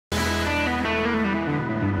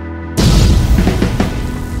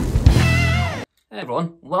Hey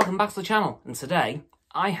everyone, welcome back to the channel, and today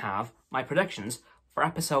I have my predictions for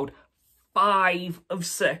episode 5 of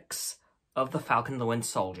 6 of The Falcon and the Winter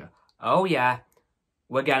Soldier. Oh yeah,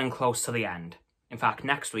 we're getting close to the end. In fact,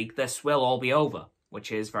 next week this will all be over,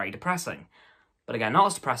 which is very depressing. But again, not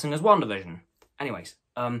as depressing as WandaVision. Anyways,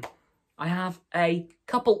 I have a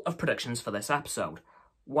couple of predictions for this episode.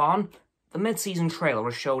 One, the mid-season trailer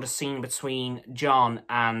has showed a scene between John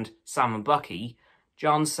and Sam and Bucky.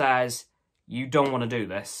 John says, "You don't want to do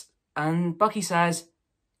this." And Bucky says,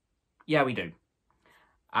 "Yeah, we do."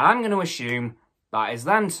 And I'm going to assume that is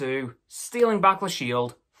them two stealing back the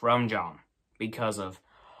shield from John because of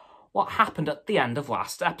what happened at the end of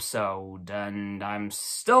last episode. And I'm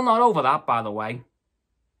still not over that, by the way.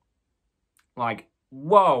 Like,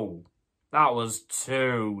 whoa, that was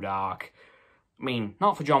too dark. I mean,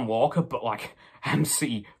 not for John Walker, but like,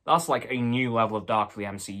 that's like a new level of dark for the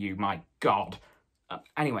MCU, my god.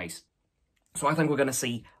 Anyways, so I think we're going to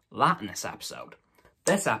see that in this episode.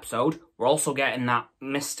 This episode, we're also getting that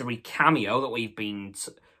mystery cameo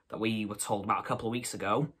that we were told about a couple of weeks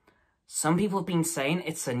ago. Some people have been saying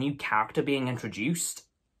it's a new character being introduced.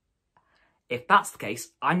 If that's the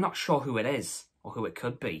case, I'm not sure who it is, or who it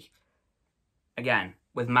could be. Again,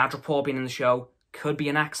 with Madripoor being in the show, could be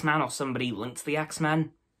an X-Men or somebody linked to the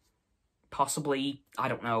X-Men. Possibly, I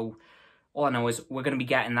don't know. All I know is we're going to be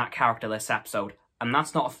getting that character this episode. And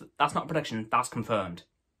that's not a prediction, that's confirmed.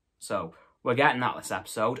 So, we're getting that this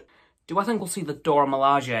episode. Do I think we'll see the Dora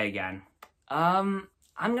Milaje again? I'm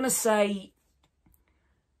going to say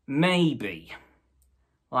maybe.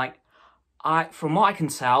 Like, from what I can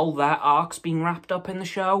tell, their arc's been wrapped up in the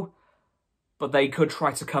show. But they could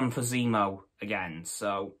try to come for Zemo again,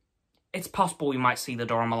 so it's possible we might see the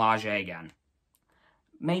Dora Milaje again.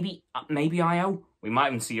 Maybe Io? We might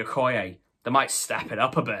even see Okoye. They might step it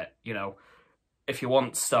up a bit, you know. If you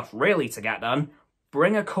want stuff really to get done,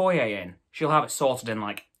 bring Okoye in. She'll have it sorted in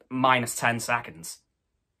like minus 10 seconds.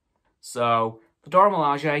 So, the Dora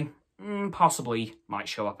Milaje possibly might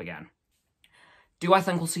show up again. Do I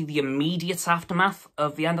think we'll see the immediate aftermath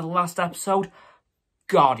of the end of the last episode?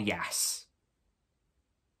 God, yes.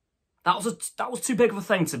 That was too big of a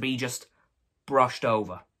thing to be just brushed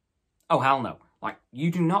over. Oh, hell no. Like,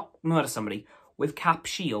 you do not murder somebody with Cap's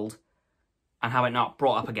shield and have it not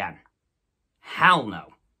brought up again. Hell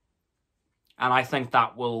no. And I think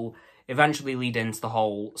that will eventually lead into the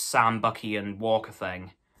whole Sam, Bucky, and Walker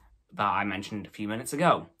thing that I mentioned a few minutes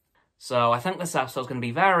ago. So I think this episode's going to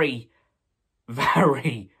be very,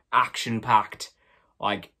 very action-packed.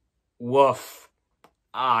 Like, woof.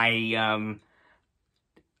 I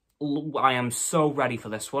am so ready for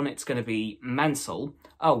this one. It's going to be mental.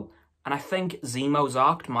 Oh, and I think Zemo's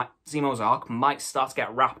arc might start to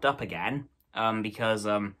get wrapped up again. Because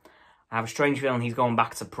I have a strange feeling he's going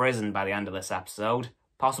back to prison by the end of this episode.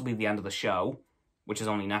 Possibly the end of the show, which is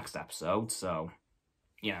only next episode, so,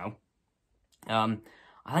 you know.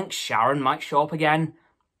 I think Sharon might show up again,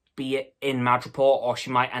 be it in Madripoor, or she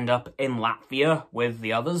might end up in Latvia with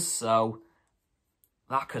the others, so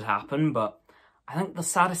that could happen. But I think the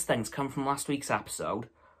saddest thing to come from last week's episode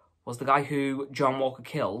was the guy who John Walker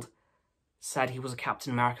killed said he was a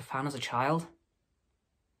Captain America fan as a child.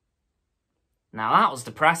 Now that was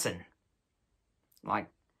depressing.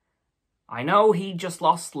 Like, I know he just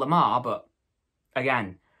lost Lamar, but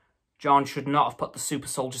again, John should not have put the super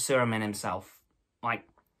soldier serum in himself. Like,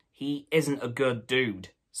 he isn't a good dude.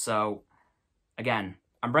 So, again,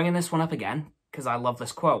 I'm bringing this one up again because I love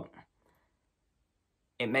this quote.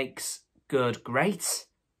 It makes good great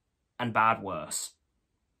and bad worse.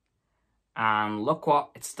 And look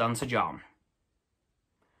what it's done to John.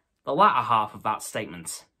 The latter half of that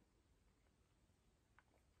statement.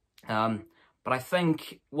 But I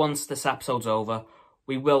think once this episode's over,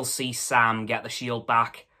 we will see Sam get the shield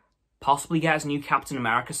back, possibly get his new Captain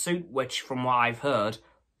America suit, which, from what I've heard,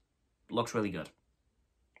 looks really good.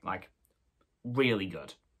 Like, really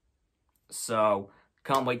good. So,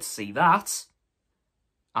 can't wait to see that.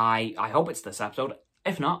 I hope it's this episode.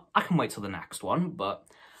 If not, I can wait till the next one, but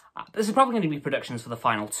this is probably going to be predictions for the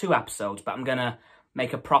final 2 episodes, but I'm going to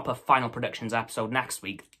make a proper final predictions episode next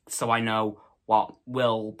week, so I know what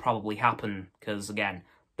will probably happen, because again,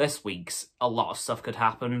 this week's a lot of stuff could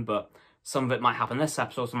happen, but some of it might happen this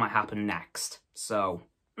episode, some might happen next. So,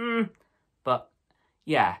 but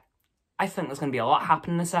yeah, I think there's going to be a lot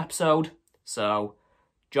happening this episode. So,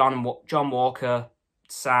 John Walker,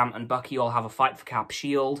 Sam and Bucky all have a fight for Cap's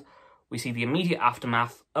shield. We see the immediate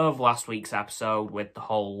aftermath of last week's episode with the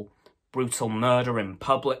whole brutal murder in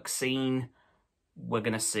public scene. We're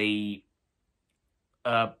going to see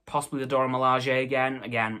possibly the Dora Milaje again.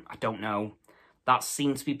 Again, I don't know. that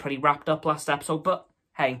seemed to be pretty wrapped up last episode, but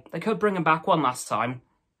hey, they could bring him back one last time.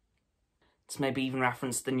 To maybe even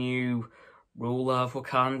reference the new ruler of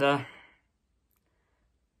Wakanda.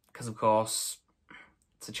 Because, of course,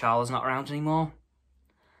 T'Challa's not around anymore.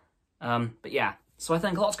 But yeah, so I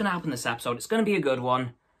think a lot's going to happen this episode. It's going to be a good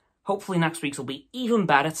one. Hopefully next week's will be even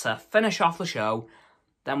better to finish off the show.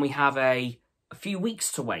 Then we have a few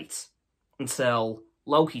weeks to wait until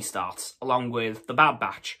Loki starts, along with the Bad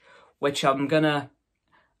Batch, which I'm gonna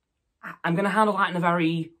handle that in a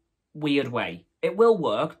very weird way. It will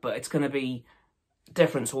work, but it's gonna be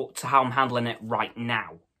different to how I'm handling it right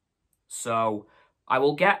now. So I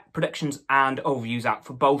will get predictions and overviews out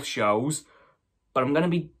for both shows, but I'm gonna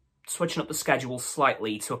be switching up the schedule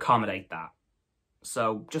slightly to accommodate that.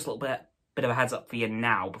 So just a little bit of a heads up for you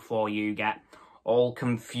now before you get all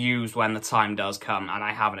confused when the time does come and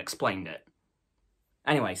I haven't explained it.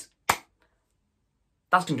 Anyways,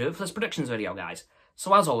 that's going to do it for this predictions video, guys.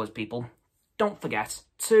 So as always, people, don't forget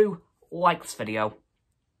to like this video,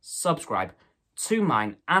 subscribe to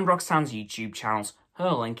mine and Roxanne's YouTube channels.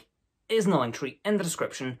 Her link is in the link tree in the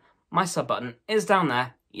description. My sub button is down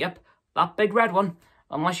there. Yep, that big red one.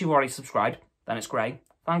 Unless you've already subscribed, then it's grey.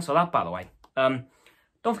 Thanks for that, by the way.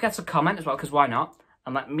 Don't forget to comment as well, because why not?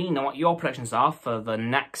 And let me know what your predictions are for the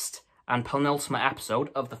next and penultimate episode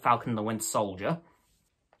of The Falcon and the Winter Soldier.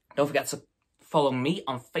 Don't forget to follow me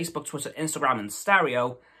on Facebook, Twitter, Instagram, and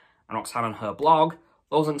Stereo, and Roxanne on her blog.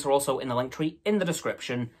 Those links are also in the link tree in the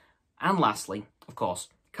description. And lastly, of course,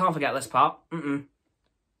 can't forget this part.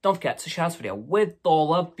 Don't forget to share this video with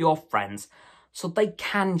all of your friends so they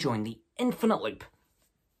can join the infinite loop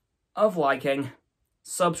of liking,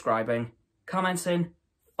 subscribing, commenting,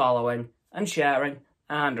 following, and sharing,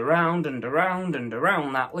 and around and around and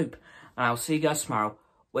around that loop. And I'll see you guys tomorrow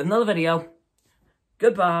with another video.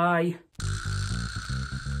 Goodbye.